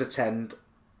reviewers attend,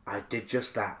 I did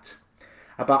just that.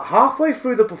 About halfway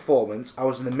through the performance, I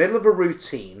was in the middle of a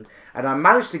routine and I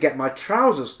managed to get my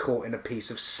trousers caught in a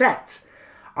piece of set.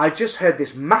 I just heard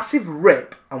this massive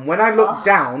rip, and when I looked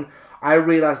down, I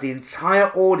realised the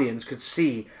entire audience could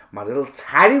see my little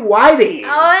tiny whiteies.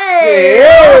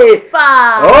 Hey!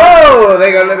 Oh,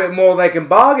 they got a little bit more they can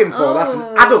bargain for. That's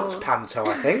an adult panto,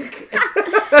 I think.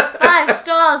 5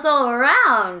 stars all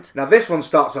around. Now this one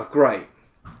starts off great.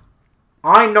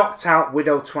 I knocked out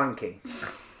Widow Twanky.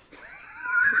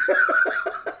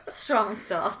 Strong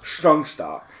start. Strong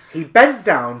start. He bent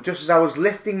down just as I was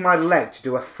lifting my leg to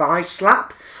do a thigh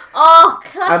slap. Oh,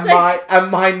 classic.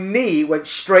 And my knee went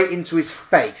straight into his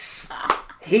face.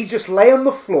 He just lay on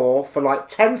the floor for like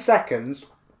 10 seconds,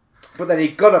 but then he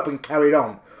got up and carried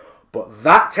on. But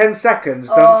that 10 seconds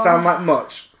doesn't sound like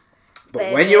much.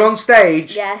 But when you're on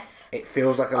stage, yes, it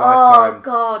feels like a lifetime. Oh,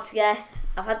 God, yes.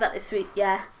 I've had that this week,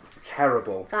 yeah.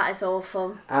 Terrible. That is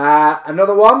awful.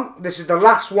 Another one. This is the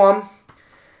last one.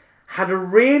 Had a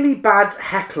really bad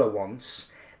heckler once.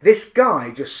 This guy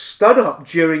just stood up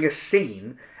during a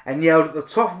scene and yelled at the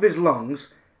top of his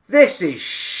lungs, "This is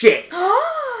shit!"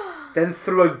 Then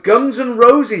threw a Guns N'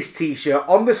 Roses t-shirt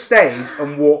on the stage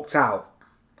and walked out.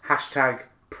 Hashtag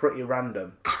pretty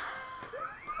random.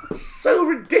 So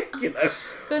ridiculous.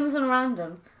 Guns and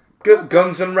random.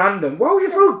 Guns N' Random. Why would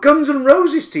you throw a Guns N'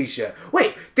 Roses t-shirt?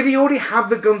 Wait, did he already have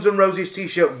the Guns N' Roses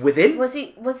t-shirt with him? Was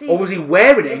he? Or was he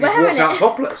wearing it and just walked out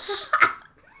topless?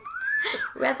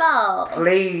 Rebel.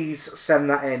 Please send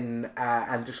that in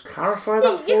and just clarify that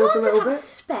for us a You little can't just have bit. a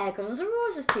spare Guns N'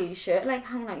 Roses t-shirt like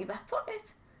hanging out your back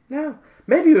pocket. No.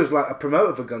 Maybe he was like a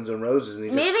promoter for Guns N' Roses.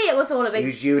 And Maybe it was all a big... He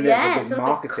was using it as a big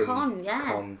marketing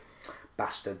con.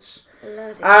 Bastards.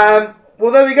 Bloody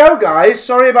well, there we go, guys.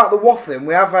 Sorry about the waffling.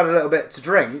 We have had a little bit to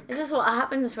drink. Is this what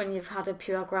happens when you've had a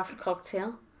pure graft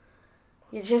cocktail?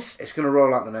 You just... It's going to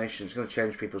roll out the nation. It's going to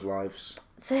change people's lives.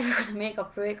 It's ever going to make or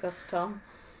break us, Tom.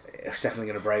 It's definitely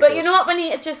going to break But us. you know what? We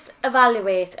need to just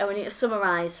evaluate and we need to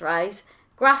summarise, right?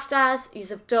 Grafters, you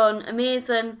have done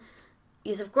amazing.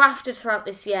 You have grafted throughout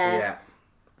this year. Yeah.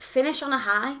 Finish on a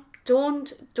high.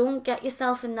 Don't get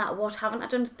yourself in that what haven't I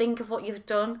done. Think of what you've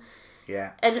done.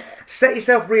 Yeah. And set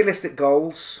yourself realistic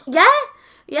goals.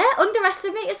 yeah.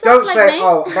 Underestimate yourself. Don't like say, me.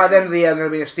 "Oh, by the end of the year, I'm going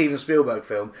to be in a Steven Spielberg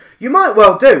film." You might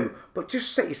well do, but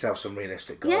just set yourself some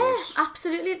realistic goals. Yeah,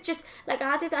 absolutely. Just like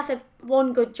I did. I said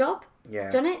one good job. Yeah.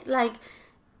 Done it. Like.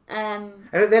 And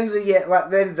at the end of the year, like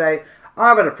at the end of the day,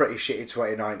 I've had a pretty shitty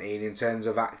 2019 in terms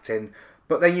of acting.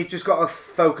 But then you've just got to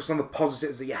focus on the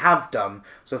positives that you have done.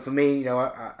 So for me, you know,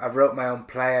 I wrote my own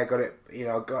play. I got it, you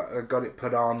know, got it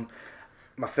put on.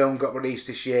 My film got released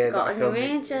this year. Got a new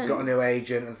agent. Got a new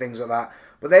agent and things like that.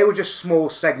 But they were just small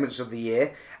segments of the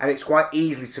year, and it's quite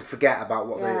easy to forget about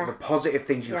what the positive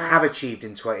things you have achieved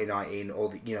in 2019,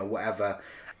 or you know, whatever.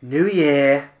 New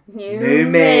year, new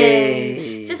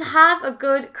me. Just have a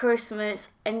good Christmas.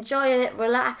 Enjoy it.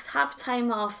 Relax. Have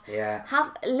time off. Yeah.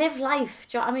 Live life.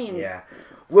 Do you know what I mean? Yeah.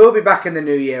 We'll be back in the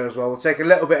new year as well. We'll take a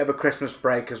little bit of a Christmas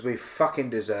break because we fucking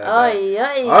deserve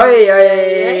it.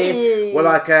 We're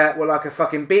like a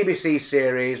fucking BBC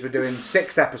series. We're doing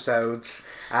 6 episodes,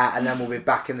 and then we'll be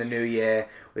back in the new year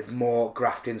with more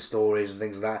grafting stories and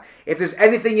things like that. If there's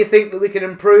anything you think that we can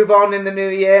improve on in the new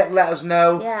year, let us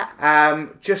know. Yeah.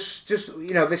 Just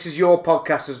this is your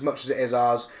podcast as much as it is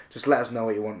ours. Just let us know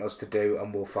what you want us to do,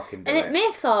 and we'll fucking do it. And it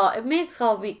makes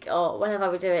our week, or whenever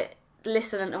we do it,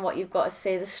 listening to what you've got to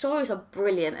say. The stories are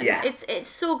brilliant, and it's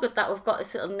so good that we've got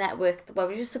this little network where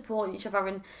we're just supporting each other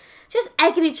and just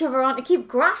egging each other on to keep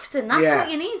grafting. That's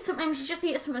what you need. Sometimes you just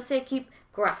need something to say, keep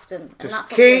grafting. Just and that's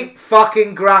keep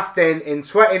fucking grafting in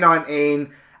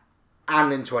 2019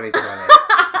 and in 2020.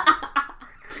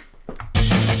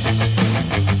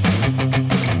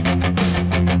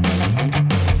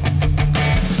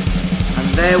 And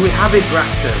there we have it,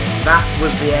 grafters. That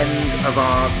was the end of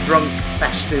our drunk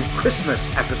festive Christmas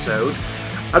episode.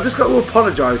 I've just got to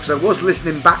apologise because I was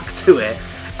listening back to it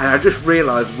and I just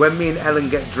realised when me and Ellen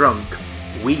get drunk,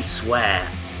 we swear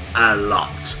a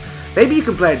lot. Maybe you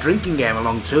can play a drinking game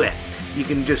along to it. You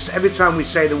can just, every time we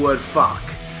say the word fuck,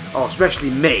 or especially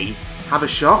me, have a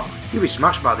shot. You'll be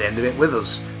smashed by the end of it with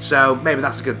us. So maybe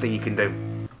that's a good thing you can do.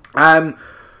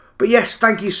 But yes,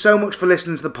 thank you so much for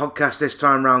listening to the podcast this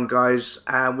time round, guys.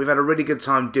 We've had a really good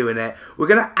time doing it. We're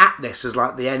going to act this as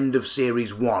like the end of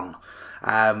Series 1.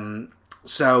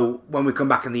 So when we come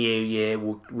back in the new year,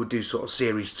 we'll do sort of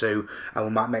Series 2 and we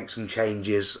might make some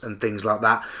changes and things like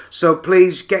that. So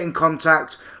please get in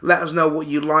contact. Let us know what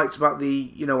you liked about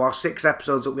the, our 6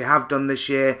 episodes that we have done this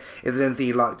year. If there's anything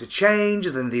you'd like to change,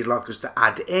 if there's anything you'd like us to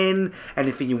add in,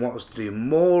 anything you want us to do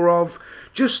more of.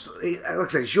 Just, like I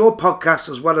said, it's your podcast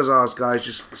as well as ours, guys.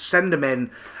 Just send them in.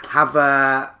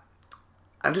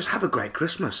 And just have a great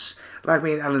Christmas. Like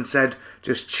me and Ellen said,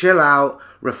 just chill out,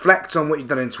 reflect on what you've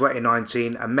done in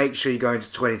 2019, and make sure you go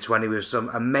into 2020 with some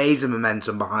amazing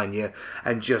momentum behind you,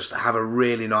 and just have a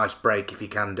really nice break if you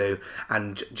can do,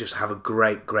 and just have a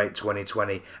great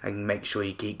 2020, and make sure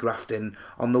you keep grafting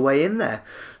on the way in there.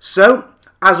 So,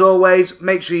 as always,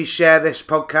 make sure you share this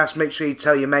podcast, make sure you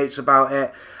tell your mates about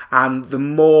it, and the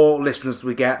more listeners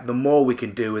we get, the more we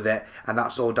can do with it, and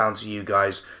that's all down to you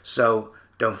guys. So,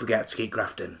 don't forget to keep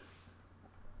grafting.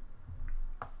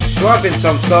 So I've been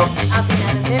Tom Stocks. I've been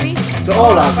Ellen Lilly. To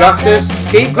all our grafters,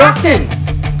 keep grafting!